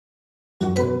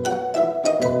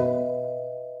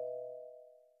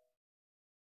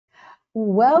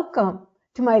Welcome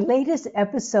to my latest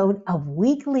episode of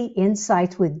Weekly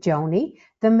Insights with Joanie.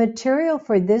 The material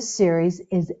for this series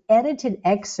is edited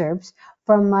excerpts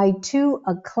from my two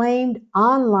acclaimed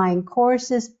online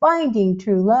courses, Finding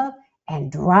True Love and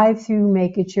Drive Through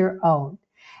Make It Your Own.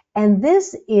 And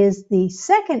this is the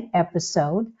second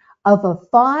episode of a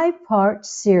 5-part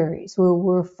series where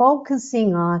we're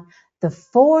focusing on the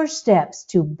 4 steps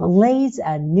to blaze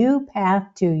a new path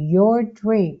to your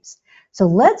dreams. So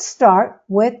let's start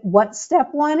with what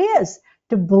step 1 is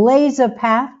to blaze a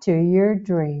path to your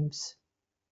dreams.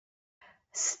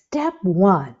 Step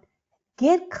 1,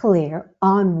 get clear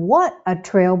on what a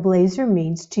trailblazer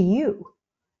means to you.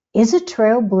 Is a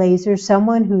trailblazer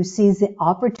someone who sees the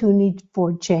opportunity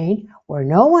for change where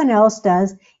no one else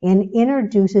does and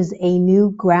introduces a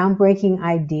new groundbreaking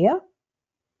idea?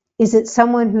 Is it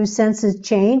someone who senses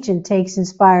change and takes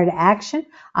inspired action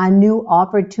on new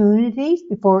opportunities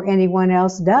before anyone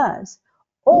else does?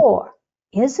 Or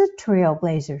is a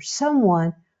trailblazer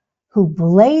someone who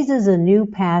blazes a new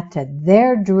path to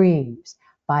their dreams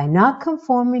by not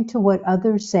conforming to what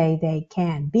others say they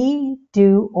can be,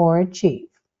 do, or achieve?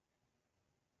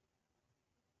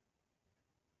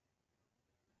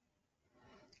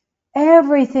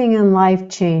 Everything in life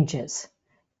changes.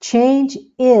 Change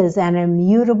is an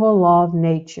immutable law of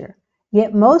nature,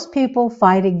 yet most people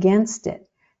fight against it.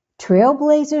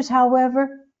 Trailblazers,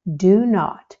 however, do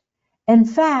not. In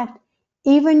fact,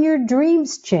 even your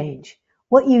dreams change.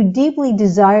 What you deeply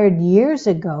desired years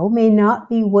ago may not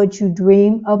be what you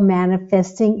dream of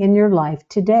manifesting in your life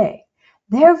today.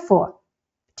 Therefore,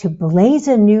 to blaze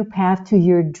a new path to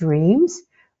your dreams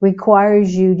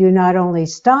requires you to not only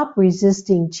stop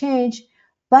resisting change,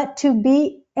 but to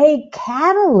be a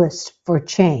catalyst for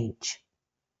change.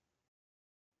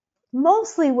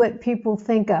 Mostly what people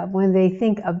think of when they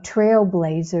think of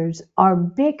trailblazers are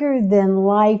bigger than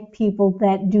life people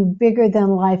that do bigger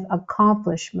than life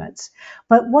accomplishments.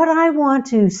 But what I want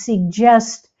to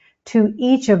suggest to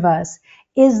each of us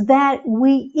is that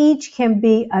we each can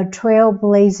be a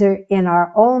trailblazer in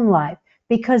our own life,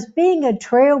 because being a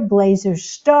trailblazer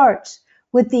starts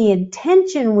with the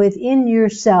intention within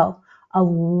yourself of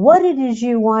what it is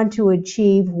you want to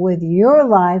achieve with your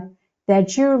life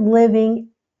that you're living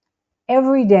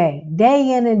every day,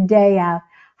 day in and day out.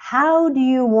 How do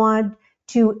you want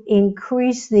to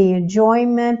increase the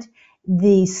enjoyment,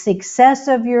 the success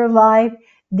of your life,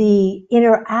 the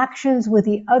interactions with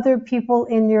the other people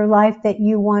in your life that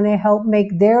you want to help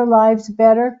make their lives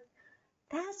better?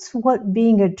 That's what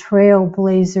being a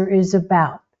trailblazer is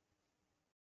about.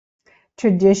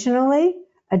 Traditionally,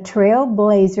 a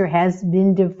trailblazer has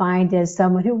been defined as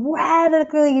someone who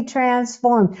radically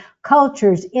transformed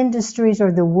cultures, industries,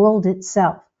 or the world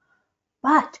itself.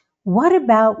 But what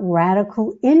about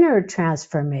radical inner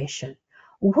transformation?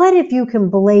 What if you can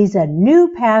blaze a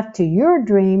new path to your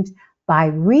dreams by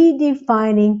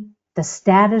redefining the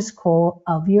status quo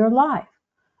of your life?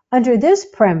 Under this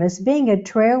premise, being a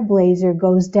trailblazer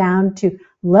goes down to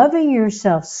loving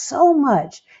yourself so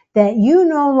much that you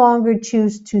no longer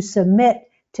choose to submit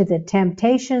to the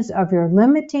temptations of your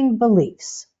limiting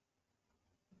beliefs.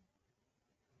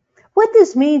 What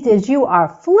this means is you are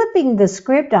flipping the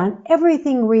script on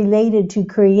everything related to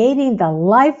creating the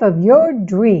life of your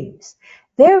dreams.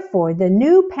 Therefore, the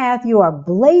new path you are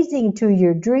blazing to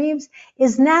your dreams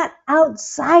is not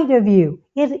outside of you.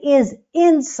 It is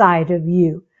inside of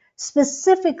you.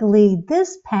 Specifically,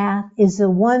 this path is the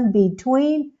one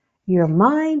between your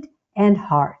mind and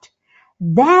heart.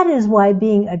 That is why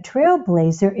being a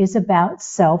trailblazer is about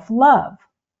self-love.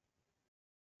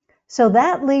 So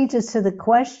that leads us to the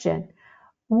question,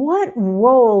 what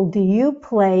role do you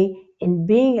play in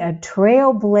being a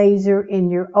trailblazer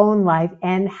in your own life,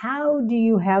 and how do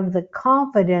you have the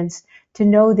confidence to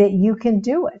know that you can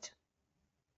do it?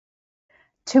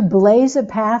 To blaze a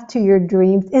path to your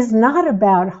dreams is not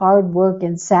about hard work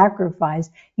and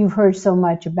sacrifice you've heard so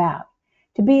much about.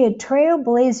 To be a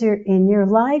trailblazer in your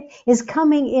life is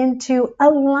coming into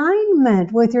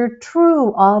alignment with your true,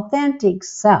 authentic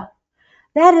self.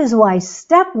 That is why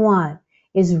step 1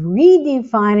 is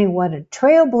redefining what a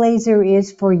trailblazer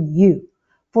is for you.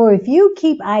 For if you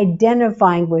keep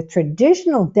identifying with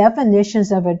traditional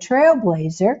definitions of a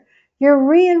trailblazer, you're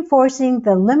reinforcing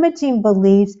the limiting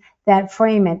beliefs that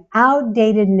frame an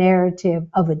outdated narrative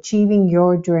of achieving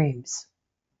your dreams.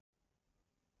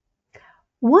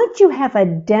 Once you have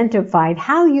identified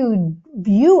how you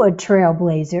view a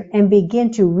trailblazer and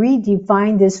begin to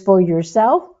redefine this for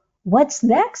yourself, what's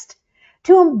next?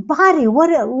 To embody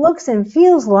what it looks and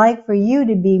feels like for you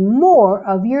to be more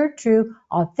of your true,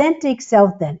 authentic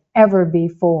self than ever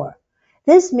before.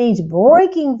 This means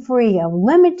breaking free of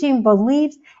limiting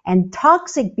beliefs and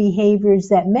toxic behaviors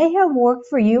that may have worked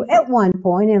for you at one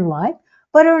point in life,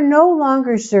 but are no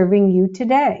longer serving you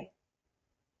today.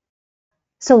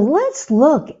 So let's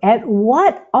look at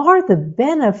what are the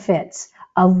benefits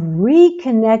of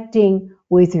reconnecting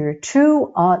with your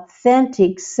true,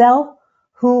 authentic self,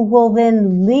 who will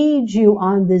then lead you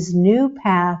on this new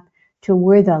path to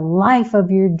where the life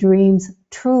of your dreams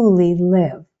truly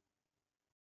live.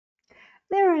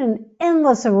 There are an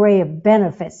endless array of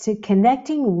benefits to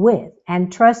connecting with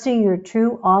and trusting your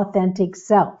true, authentic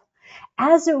self.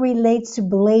 As it relates to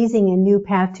blazing a new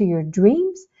path to your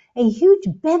dreams, a huge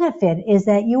benefit is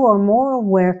that you are more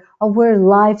aware of where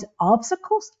life's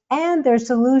obstacles and their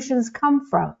solutions come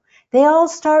from. They all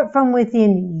start from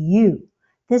within you.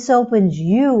 This opens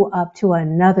you up to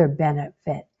another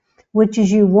benefit, which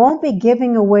is you won't be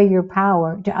giving away your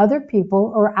power to other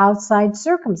people or outside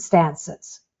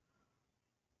circumstances.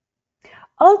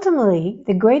 Ultimately,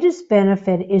 the greatest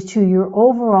benefit is to your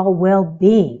overall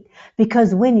well-being,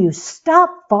 because when you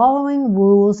stop following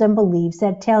rules and beliefs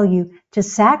that tell you to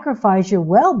sacrifice your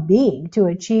well-being to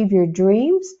achieve your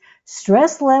dreams,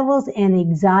 stress levels and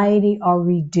anxiety are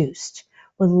reduced.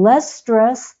 With less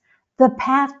stress, the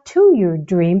path to your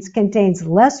dreams contains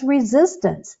less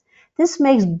resistance. This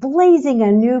makes blazing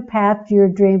a new path to your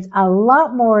dreams a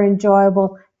lot more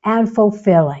enjoyable and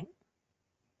fulfilling.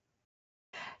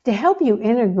 To help you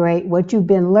integrate what you've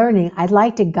been learning, I'd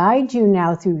like to guide you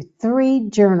now through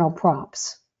 3 journal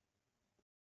prompts.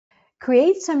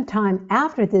 Create some time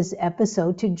after this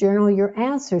episode to journal your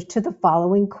answers to the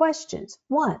following questions.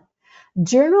 1.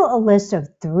 Journal a list of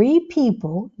 3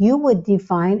 people you would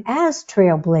define as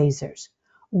trailblazers.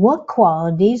 What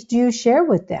qualities do you share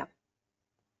with them?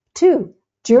 2.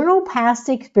 Journal past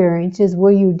experiences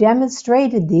where you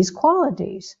demonstrated these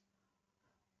qualities.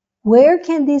 Where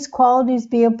can these qualities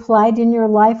be applied in your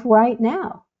life right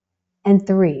now? And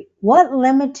 3, what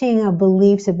limiting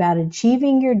beliefs about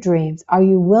achieving your dreams are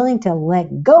you willing to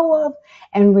let go of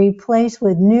and replace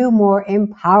with new, more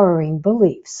empowering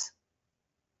beliefs?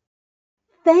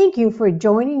 Thank you for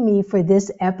joining me for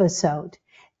this episode.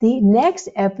 The next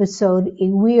episode,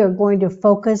 we are going to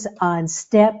focus on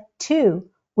step 2,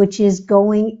 which is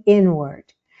going inward.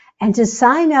 And to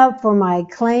sign up for my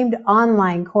acclaimed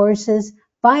online courses,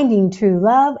 Finding True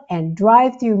Love and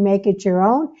Drive Through Make It Your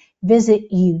Own, visit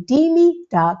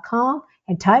udemy.com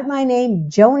and type my name,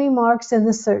 Joanie Marks, in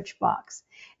the search box.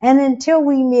 And until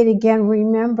we meet again,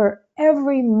 remember,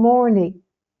 every morning,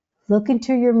 look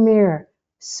into your mirror,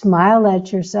 smile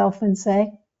at yourself and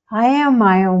say, I am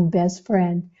my own best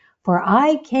friend, for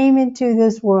I came into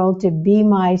this world to be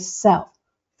myself.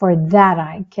 For that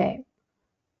I came.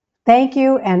 Thank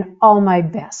you and all my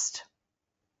best.